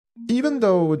Even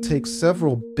though it would take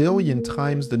several billion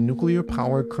times the nuclear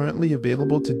power currently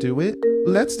available to do it,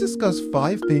 let's discuss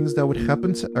 5 things that would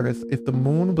happen to Earth if the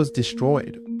moon was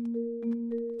destroyed.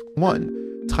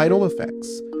 1. Tidal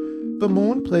effects. The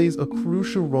moon plays a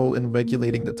crucial role in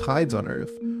regulating the tides on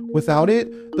Earth. Without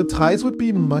it, the tides would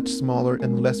be much smaller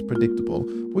and less predictable,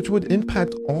 which would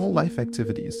impact all life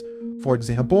activities. For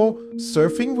example,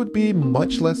 surfing would be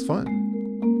much less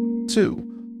fun.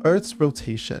 2. Earth's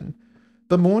rotation.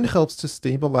 The moon helps to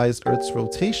stabilize Earth's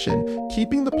rotation,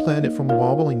 keeping the planet from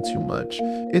wobbling too much.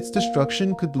 Its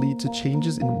destruction could lead to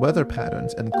changes in weather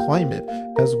patterns and climate,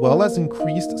 as well as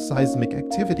increased seismic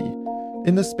activity.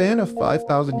 In the span of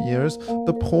 5,000 years,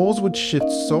 the poles would shift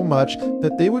so much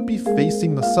that they would be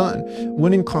facing the sun,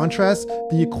 when in contrast,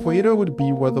 the equator would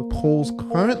be where the poles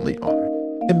currently are.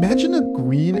 Imagine a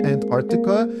green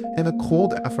Antarctica and a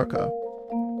cold Africa.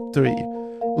 3.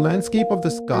 Landscape of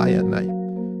the sky at night.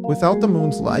 Without the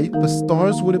moon's light, the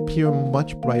stars would appear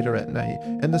much brighter at night,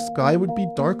 and the sky would be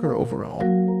darker overall.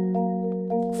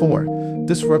 4.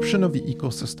 Disruption of the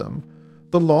ecosystem.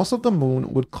 The loss of the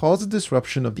moon would cause a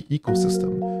disruption of the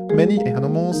ecosystem. Many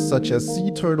animals, such as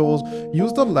sea turtles,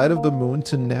 use the light of the moon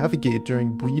to navigate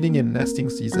during breeding and nesting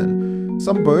season.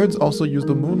 Some birds also use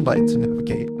the moonlight to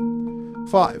navigate.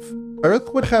 5.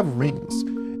 Earth would have rings.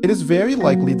 It is very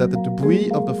likely that the debris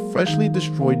of the freshly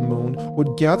destroyed moon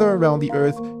would gather around the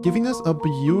Earth, giving us a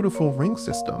beautiful ring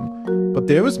system. But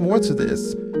there is more to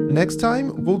this. Next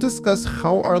time, we'll discuss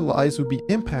how our lives would be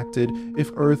impacted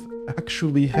if Earth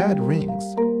actually had rings.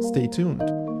 Stay tuned.